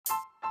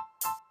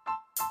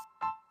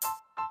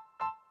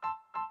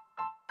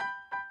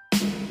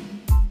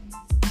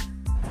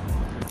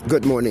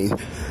Good morning.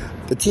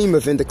 The team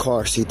of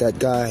IndyCar Seat That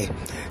Guy,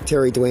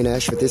 Terry Dwayne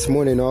Ashford, this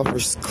morning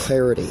offers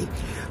clarity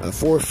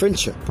for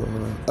friendship,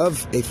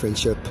 of a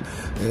friendship,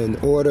 in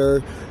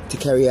order to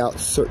carry out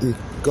certain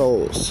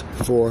goals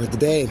for the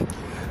day.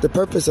 The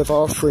purpose of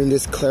offering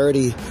this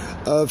clarity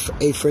of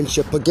a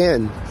friendship,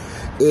 again,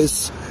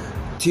 is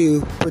to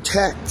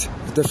protect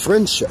the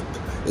friendship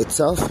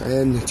itself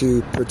and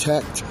to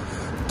protect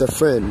the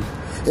friend.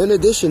 In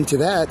addition to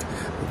that,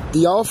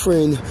 the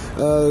offering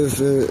of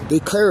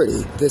the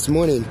clarity this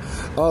morning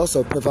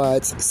also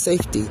provides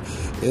safety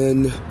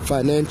in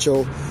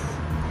financial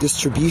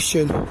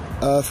distribution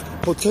of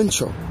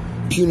potential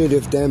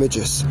punitive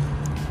damages.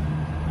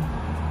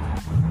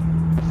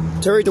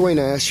 Terry Dwayne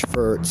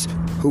Ashford,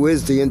 who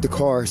is the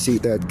IndyCar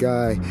Seat That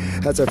Guy,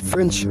 has a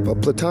friendship, a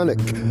platonic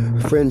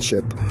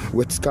friendship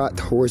with Scott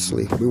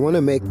Horsley. We want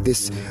to make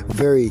this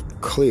very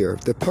clear.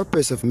 The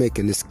purpose of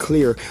making this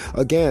clear,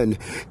 again,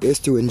 is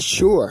to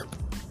ensure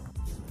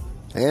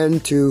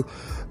and to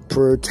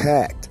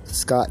protect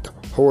Scott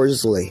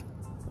Horsley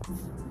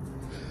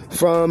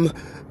from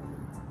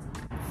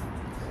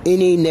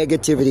any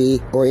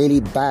negativity or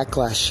any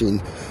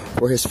backlashing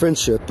for his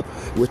friendship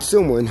with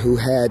someone who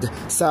had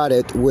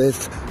sided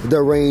with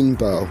the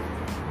rainbow.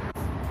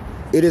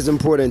 It is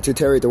important to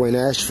Terry Dwayne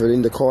Ashford,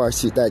 IndyCar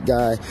Seat That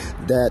Guy,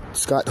 that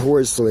Scott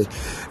Horsley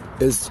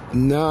is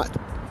not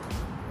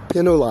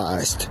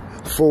penalized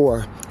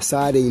for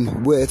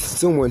siding with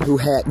someone who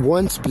had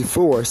once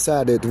before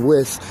sided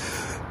with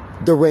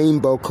the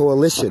Rainbow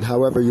Coalition,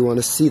 however you want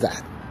to see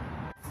that.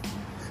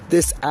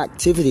 This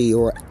activity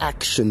or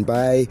action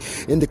by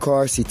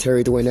IndyCar Seat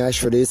Terry Dwayne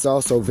Ashford is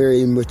also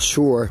very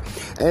mature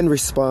and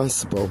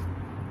responsible,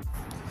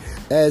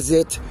 as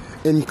it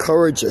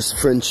encourages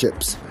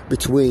friendships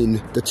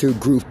between the two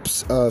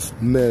groups of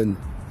men,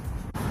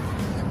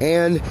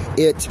 and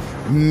it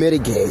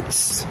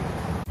mitigates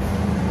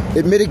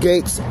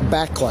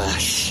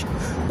backlash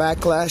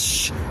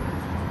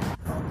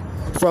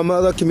from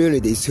other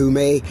communities who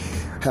may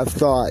have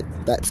thought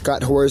that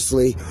Scott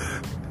Horsley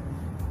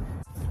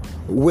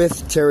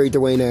with Terry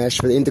Dwayne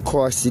Ashford,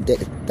 IndyCar Seat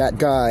That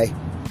Guy,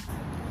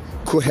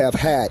 could have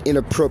had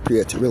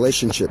inappropriate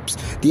relationships.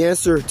 The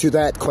answer to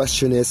that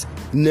question is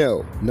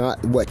no,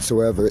 not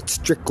whatsoever. It's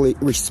strictly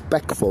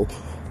respectful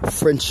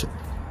friendship.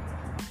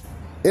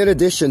 In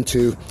addition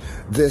to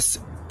this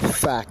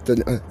fact,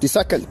 the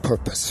second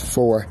purpose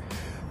for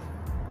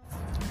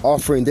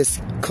offering this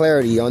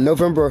clarity on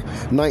November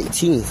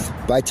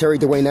 19th by Terry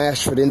Dwayne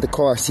Ashford,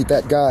 IndyCar Seat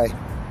That Guy,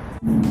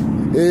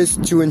 is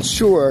to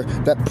ensure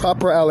that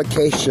proper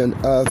allocation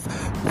of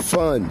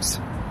funds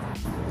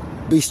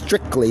be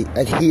strictly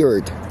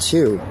adhered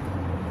to.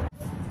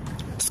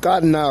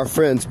 Scott and I are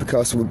friends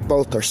because we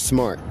both are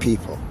smart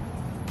people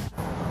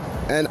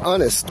and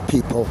honest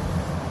people.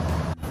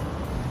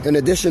 In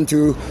addition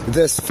to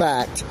this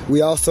fact,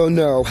 we also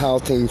know how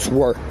things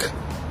work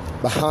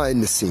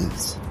behind the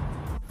scenes.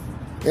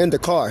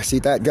 IndyCar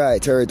Seat That Guy,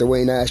 Terry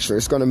Dwayne Ashford,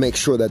 is going to make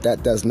sure that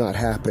that does not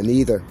happen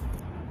either.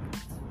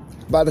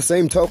 By the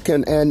same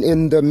token, and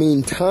in the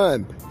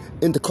meantime,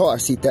 IndyCar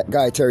Seat That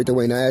Guy, Terry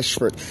Dwayne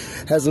Ashford,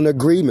 has an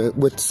agreement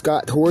with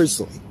Scott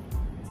Horsley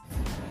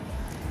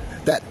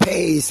that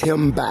pays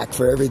him back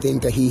for everything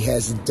that he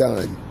has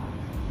done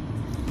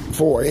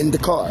for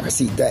IndyCar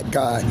Seat That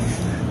Guy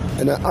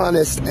in an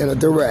honest and a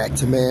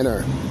direct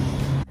manner.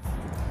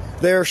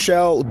 There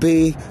shall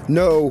be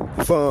no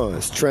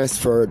funds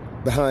transferred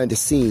behind the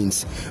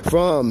scenes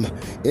from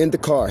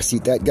IndyCar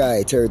Seat That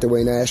Guy, Terry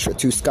Dwayne Ashford,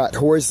 to Scott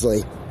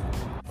Horsley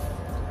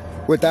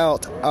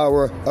without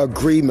our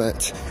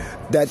agreement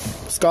that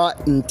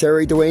Scott and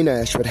Terry Dwayne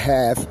Ashford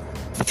have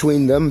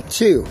between them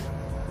two,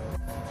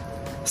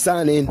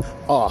 signing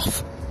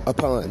off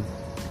upon.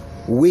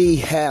 We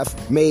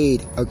have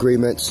made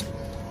agreements,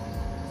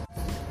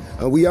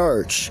 and we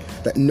urge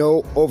that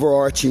no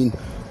overarching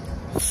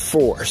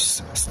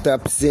force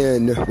steps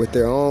in with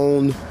their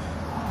own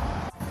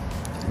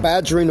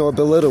badgering or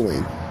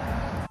belittling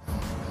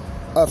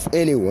of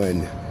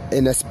anyone,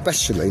 and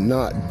especially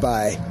not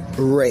by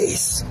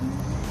race.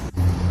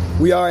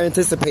 We are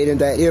anticipating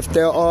that if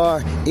there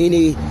are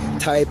any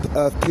type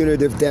of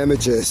punitive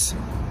damages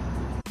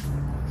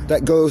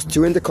that goes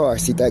to IndyCar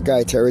Seat That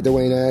Guy, Terry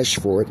Dwayne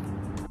Ashford,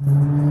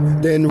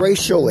 then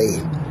racially,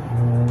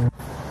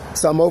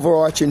 some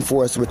overarching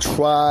force would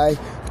try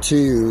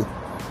to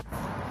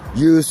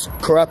use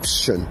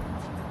corruption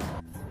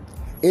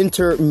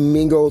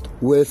intermingled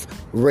with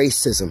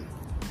racism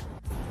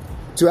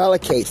to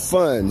allocate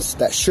funds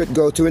that should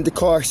go to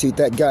IndyCar Seat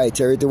That Guy,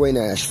 Terry Dwayne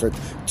Ashford,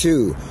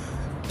 to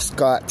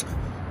Scott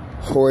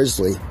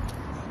Horsley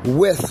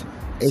with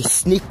a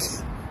sneaky,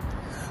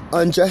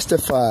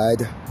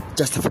 unjustified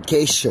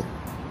justification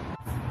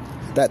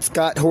that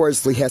Scott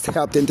Horsley has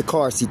helped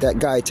IndyCar Seat That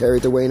Guy, Terry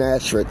Dwayne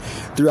Ashford,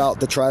 throughout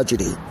the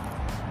tragedy.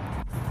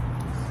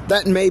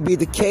 That may be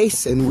the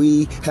case, and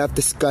we have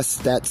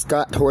discussed that,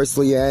 Scott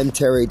Horsley and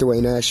Terry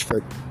Dwayne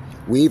Ashford.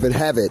 We even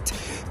have it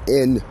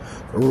in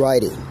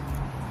writing.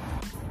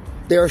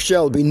 There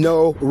shall be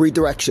no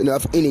redirection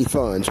of any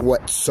funds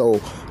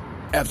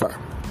whatsoever.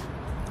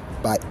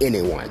 by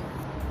anyone.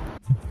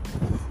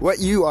 What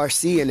you are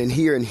seeing and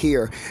hearing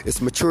here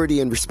is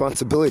maturity and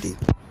responsibility.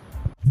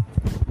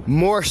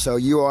 More so,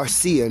 you are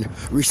seeing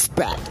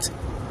respect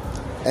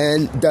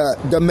and the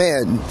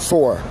demand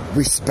for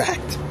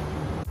respect.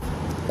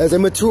 As a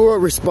mature,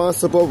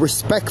 responsible,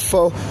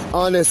 respectful,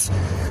 honest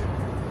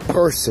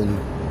person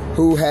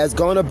who has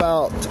gone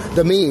about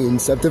the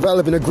means of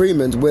developing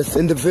agreement with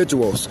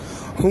individuals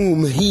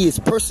whom he is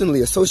personally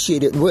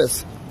associated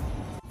with,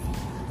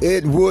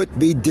 it would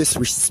be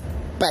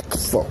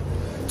disrespectful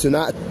to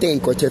not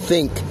think or to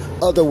think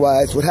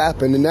otherwise would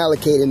happen in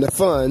allocating the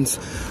funds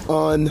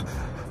on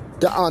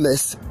the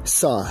honest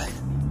side.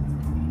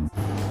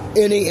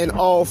 Any and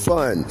all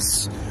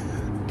funds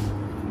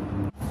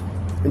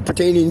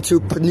pertaining to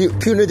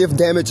punitive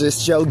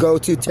damages shall go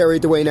to Terry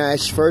Dwayne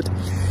Ashford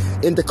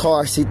in the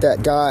car seat,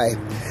 that guy.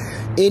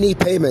 Any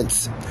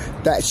payments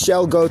that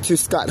shall go to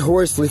Scott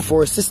Horsley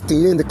for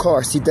assisting in the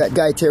car seat, that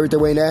guy, Terry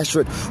Dwayne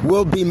Ashford,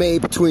 will be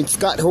made between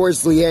Scott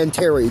Horsley and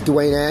Terry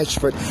Dwayne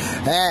Ashford,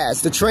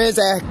 as the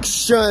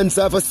transactions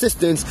of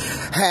assistance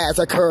has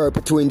occurred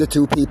between the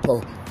two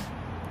people.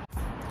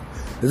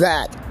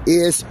 That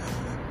is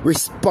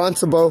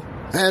responsible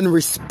and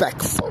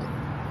respectful.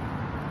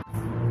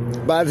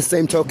 By the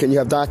same token, you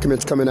have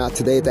documents coming out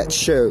today that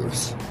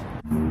shows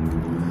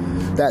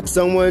that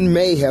someone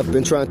may have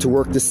been trying to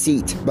work the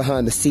seat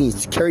behind the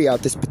scenes to carry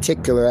out this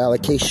particular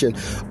allocation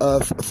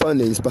of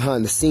fundings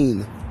behind the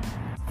scene.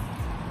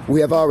 We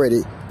have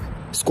already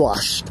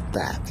squashed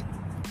that.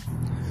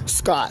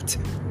 Scott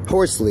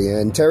Horsley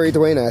and Terry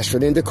Dwayne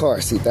Ashford in the car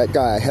seat, that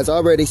guy, has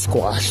already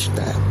squashed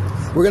that.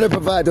 We're going to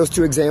provide those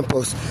two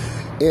examples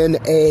in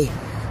a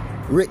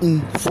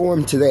written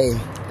form today,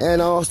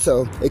 and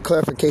also a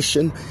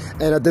clarification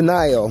and a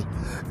denial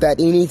that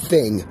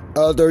anything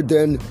other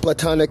than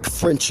platonic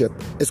friendship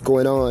is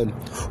going on.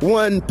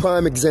 One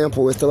prime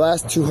example is the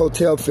last two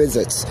hotel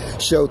visits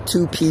showed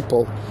two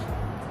people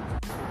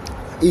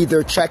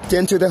either checked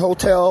into the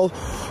hotel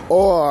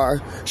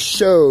or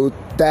showed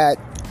that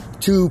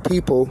two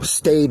people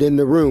stayed in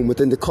the room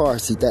within the car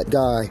seat, that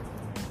guy.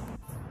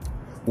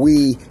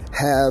 We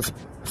have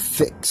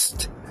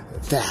fixed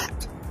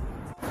that.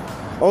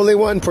 Only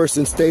one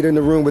person stayed in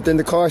the room within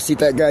the car seat,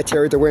 that guy,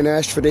 Terry Dwayne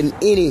Ashford, in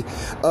any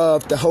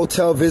of the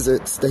hotel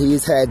visits that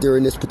he's had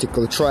during this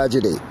particular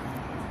tragedy.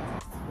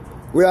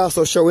 We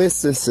also show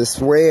instances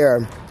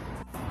where,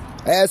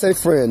 as a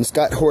friend,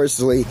 Scott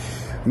Horsley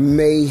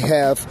may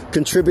have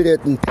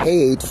contributed and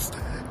paid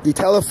the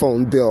cell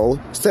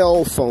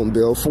phone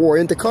bill for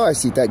in the car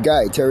seat, that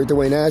guy, Terry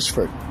Dwayne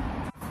Ashford.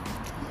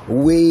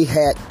 We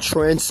had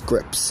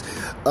transcripts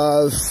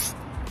of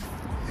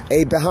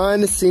a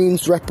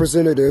behind-the-scenes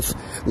representative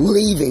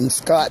leaving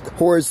Scott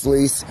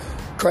Horsley's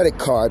credit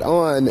card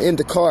in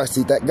the car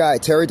seat, that guy,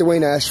 Terry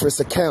Dwayne Ashford's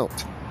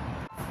account.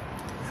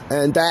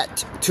 And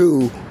that,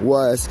 too,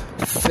 was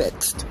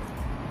fixed.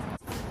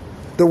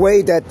 The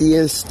way that the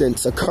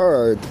instance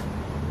occurred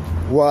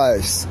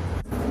was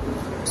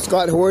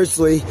Scott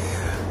Horsley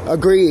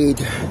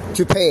agreed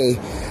to pay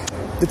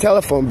the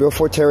telephone bill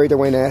for Terry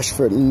Dwayne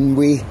Ashford, and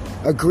we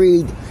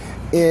agreed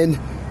in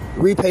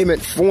repayment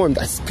form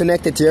that's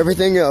connected to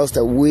everything else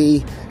that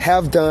we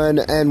have done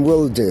and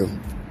will do.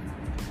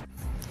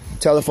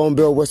 Telephone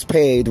bill was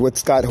paid with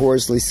Scott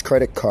Horsley's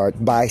credit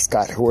card by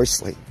Scott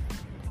Horsley.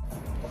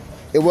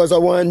 It was a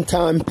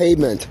one-time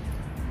payment.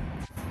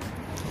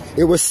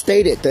 It was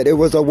stated that it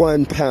was a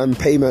one-time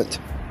payment.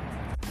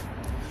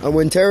 And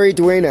when Terry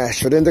Dwayne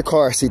Ashford in the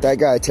car seat, that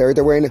guy, Terry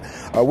Dwayne,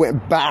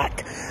 went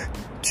back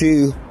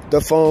to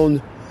the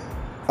phone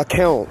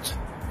account,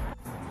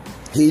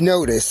 he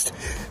noticed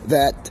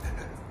that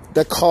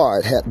the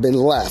card had been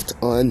left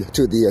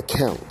onto the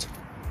account,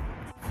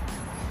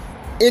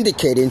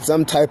 indicating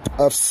some type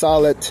of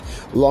solid,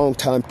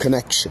 long-time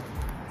connection.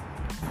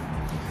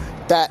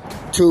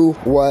 That, too,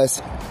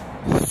 was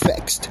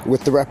fixed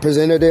with the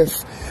representative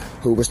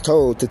who was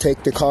told to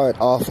take the card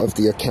off of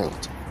the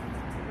account.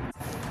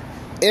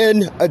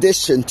 In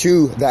addition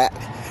to that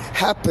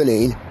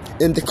happening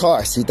in the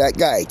car seat, that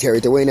guy,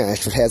 Terry Dwayne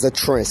Ashford, has a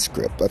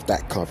transcript of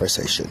that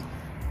conversation.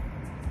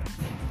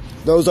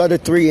 Those are the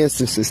three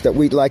instances that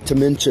we'd like to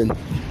mention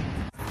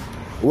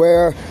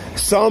where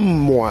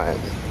someone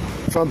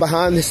from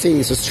behind the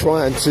scenes is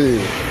trying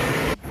to,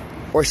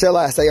 or shall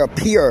I say,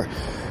 appear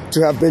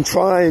to have been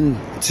trying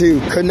to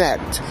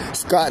connect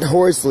Scott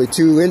Horsley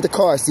to, in the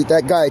car seat,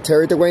 that guy,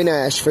 Terry Dwayne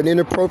Ashford,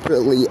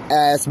 inappropriately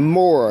as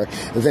more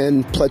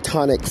than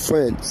platonic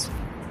friends.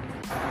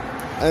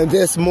 And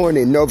this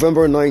morning,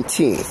 November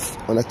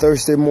 19th, on a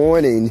Thursday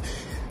morning,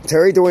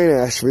 Terry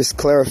Dwayne Ashford is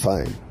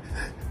clarifying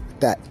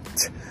that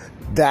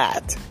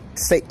that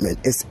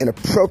statement is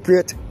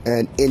inappropriate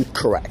and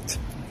incorrect.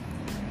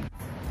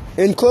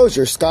 In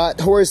closure,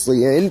 Scott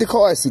Horsley in the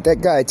car seat,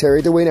 that guy,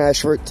 Terry Dwayne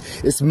Ashford,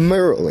 is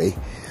merely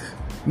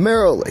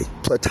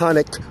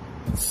platonic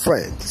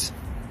friends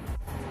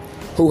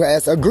who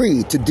has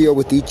agreed to deal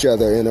with each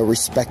other in a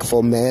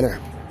respectful manner.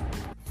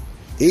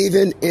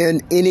 Even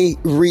in any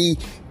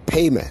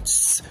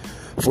repayments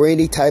for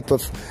any type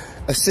of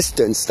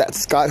assistance that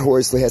Scott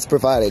Horsley has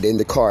provided in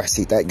the car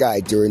seat that guy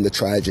during the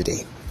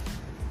tragedy.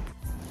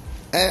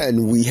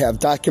 And we have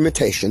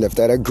documentation of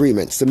that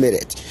agreement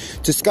submitted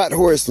to Scott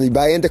Horsley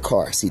by in the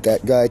car seat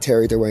that guy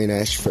Terry Dwayne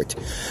Ashford.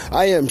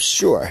 I am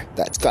sure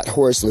that Scott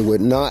Horsley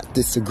would not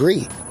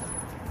disagree.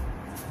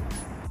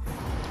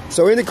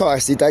 So in the car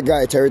seat, that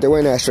guy Terry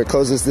Dwayne Ashford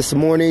closes this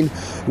morning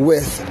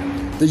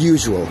with the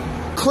usual.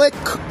 Click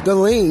the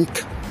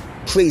link.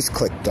 Please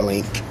click the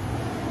link.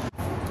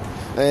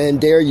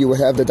 And there you will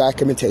have the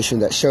documentation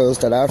that shows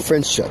that our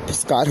friendship,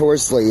 Scott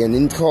Horsley, and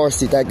in the car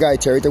seat, that guy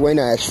Terry Dwayne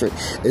Ashford,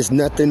 is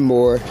nothing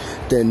more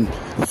than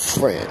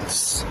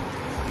friends.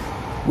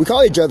 We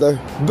call each other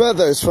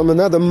brothers from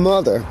another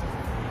mother.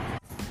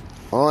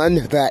 On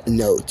that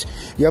note,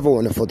 you have a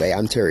wonderful day.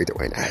 I'm Terry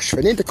Dwayne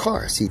Ashford. In the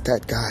car seat,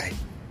 that guy.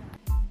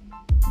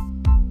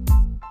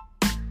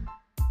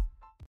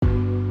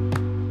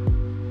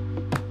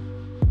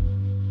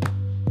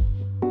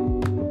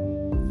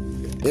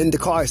 In the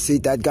car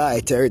seat, that guy,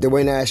 Terry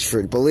Dwayne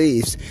Ashford,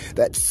 believes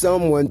that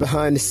someone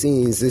behind the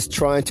scenes is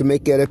trying to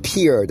make it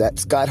appear that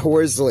Scott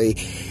Horsley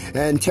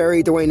and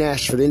Terry Dwayne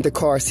Ashford, in the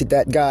car seat,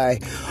 that guy,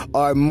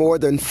 are more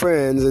than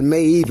friends and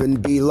may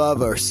even be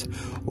lovers.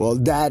 Well,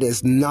 that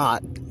is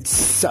not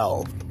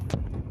so.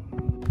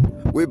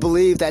 We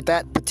believe that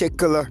that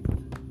particular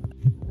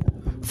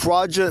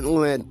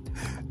fraudulent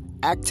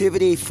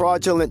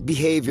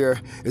behavior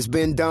has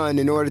been done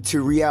in order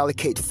to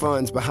reallocate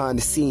funds behind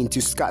the scene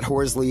to Scott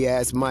Horsley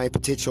as my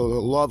potential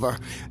lover.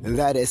 And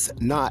that is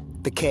not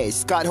the case.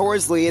 Scott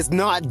Horsley is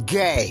not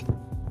gay.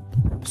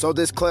 So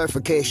this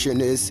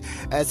clarification is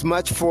as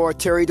much for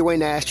Terry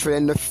Dwayne Ashford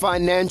and the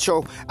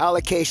financial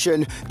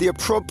allocation, the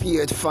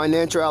appropriate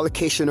financial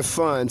allocation of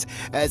funds,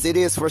 as it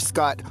is for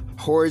Scott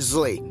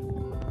Horsley.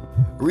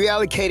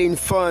 Reallocating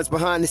funds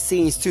behind the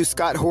scenes to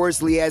Scott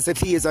Horsley as if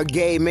he is a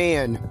gay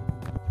man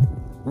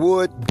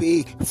would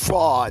be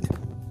fraud.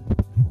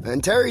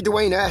 And Terry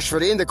Dwayne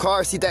Ashford, in the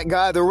car seat, that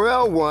guy, the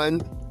real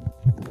one,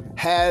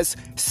 has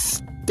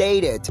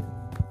stated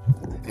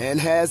and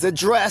has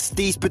addressed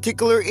these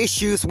particular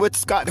issues with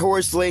Scott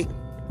Horsley.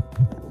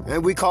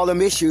 And we call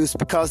them issues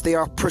because they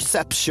are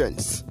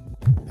perceptions.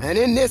 And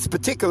in this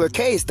particular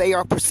case, they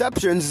are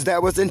perceptions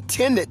that was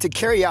intended to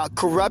carry out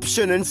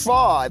corruption and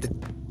fraud.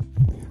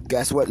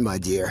 Guess what, my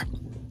dear?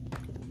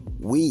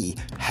 We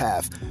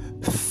have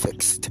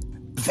fixed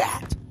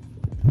that.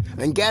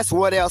 And guess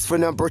what else for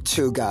number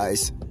 2,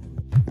 guys?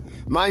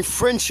 My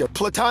friendship,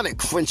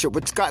 platonic friendship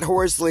with Scott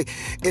Horsley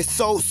is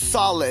so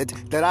solid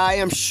that I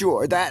am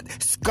sure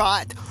that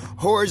Scott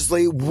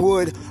Horsley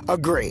would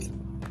agree.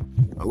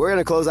 We're going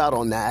to close out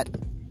on that.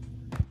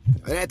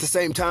 And at the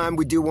same time,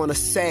 we do want to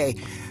say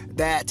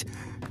that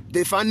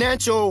the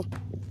financial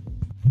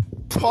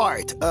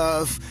part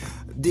of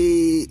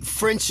the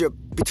friendship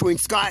between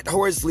Scott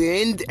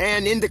Horsley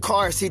and in the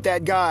car seat,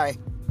 that guy,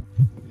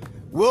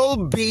 will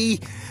be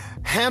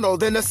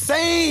handled in the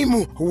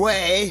same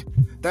way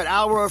that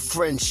our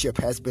friendship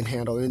has been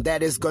handled, and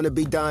that is going to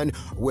be done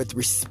with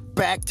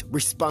respect,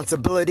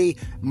 responsibility,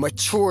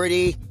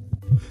 maturity,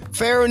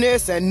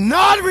 fairness, and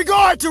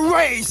non-regard to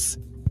race.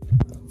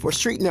 For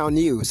Street Now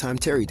News, I'm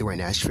Terry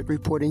Dwayne Ashford,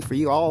 reporting for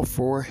you, all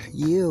for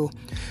you.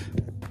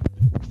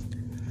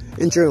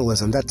 In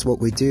journalism, that's what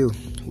we do.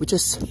 We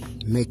just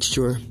make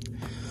sure.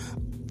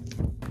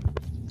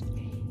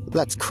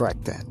 Let's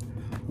correct that.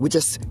 We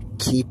just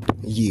keep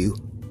you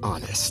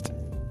honest.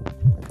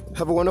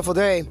 Have a wonderful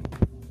day.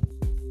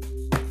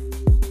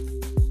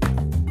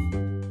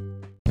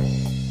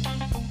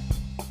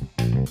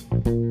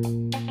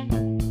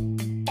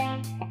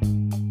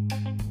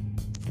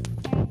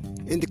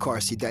 In the car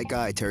seat, that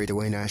guy, Terry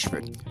Dwayne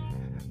Ashford,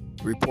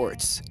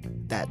 reports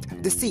that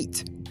the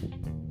seat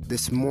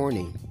this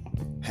morning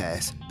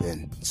has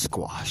been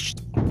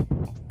squashed.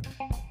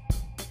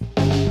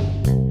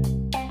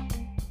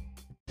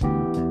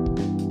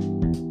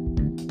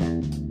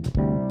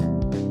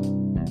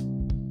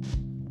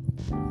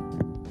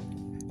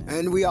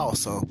 And we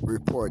also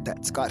report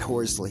that Scott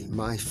Horsley,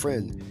 my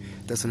friend,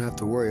 doesn't have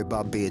to worry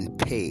about being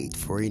paid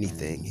for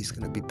anything. He's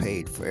going to be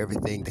paid for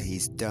everything that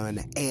he's done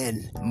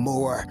and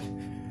more.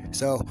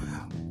 So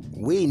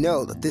we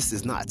know that this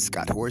is not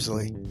Scott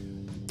Horsley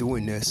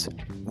doing this.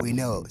 We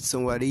know it's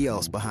somebody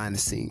else behind the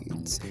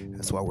scenes.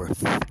 That's why we're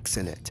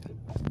fixing it.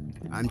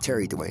 I'm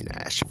Terry Dwayne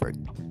Ashford.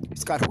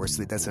 Scott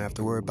Horsley doesn't have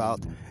to worry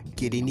about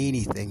getting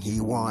anything he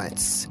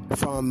wants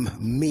from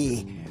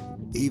me,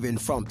 even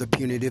from the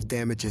punitive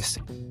damages.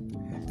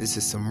 This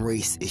is some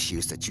race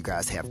issues that you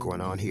guys have going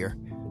on here.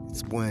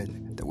 It's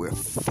one that we're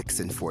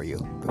fixing for you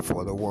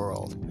before the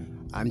world.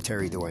 I'm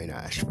Terry Dwayne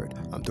Ashford.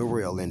 I'm the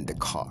real in the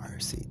car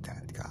seat,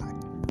 that guy.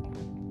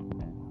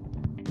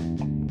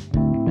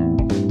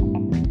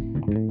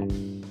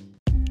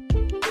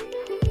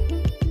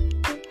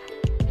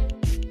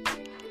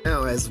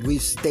 Now, as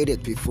we've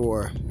stated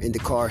before, in the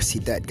car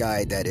seat, that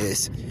guy, that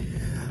is,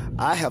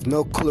 I have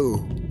no clue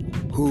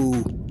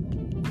who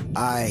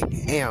I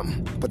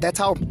am. But that's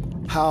how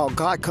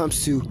God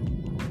comes to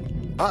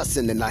us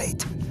in the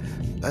night.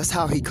 That's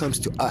how he comes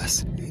to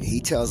us.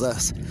 He tells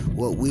us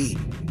what we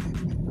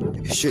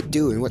should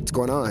do and what's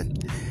going on.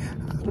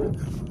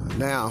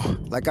 Now,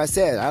 like I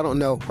said, I don't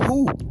know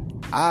who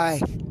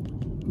I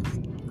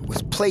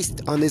was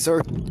placed on this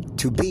earth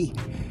to be,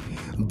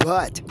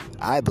 but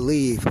I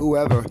believe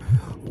whoever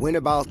went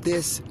about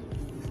this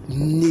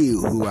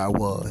knew who I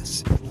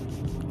was.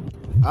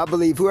 I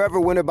believe whoever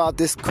went about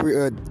this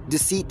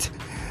deceit,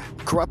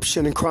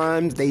 corruption, and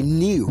crimes, they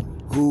knew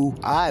who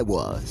I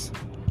was.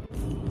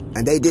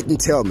 And they didn't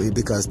tell me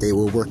because they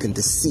were working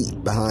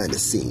deceit behind the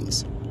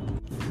scenes.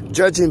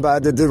 Judging by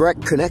the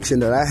direct connection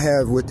that I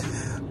have with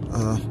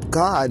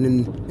God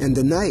in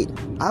the night,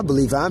 I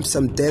believe I'm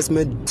some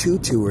Desmond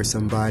Tutu or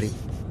somebody.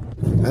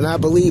 And I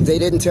believe they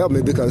didn't tell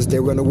me because they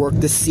were going to work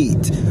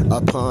deceit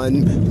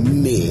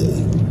upon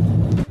me.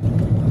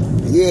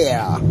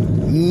 Yeah,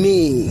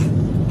 me.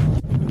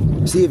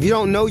 See, if you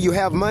don't know you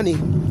have money,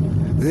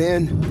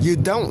 then you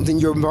don't in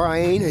your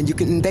brain,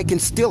 and they can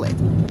steal it.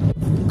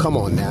 Come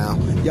on now,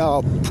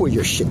 y'all pull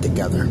your shit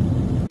together.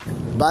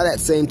 By that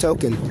same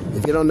token,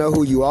 if you don't know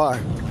who you are,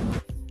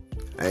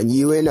 and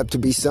you end up to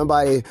be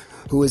somebody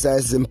who is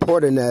as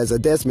important as a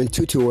Desmond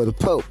Tutu or the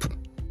Pope,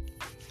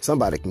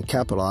 somebody can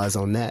capitalize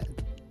on that,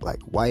 like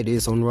white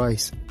is on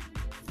rice.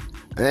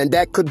 And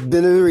that could have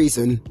been a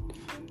reason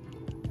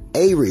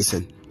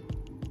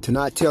to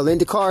not tell in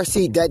the car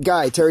seat that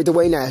guy, Terry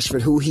Dwayne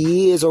Ashford, who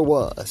he is or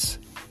was.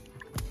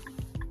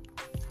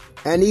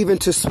 And even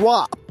to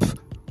swap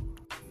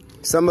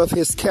some of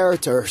his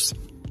characters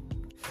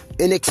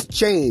in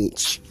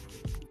exchange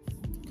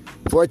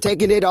for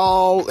taking it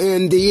all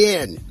in the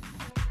end.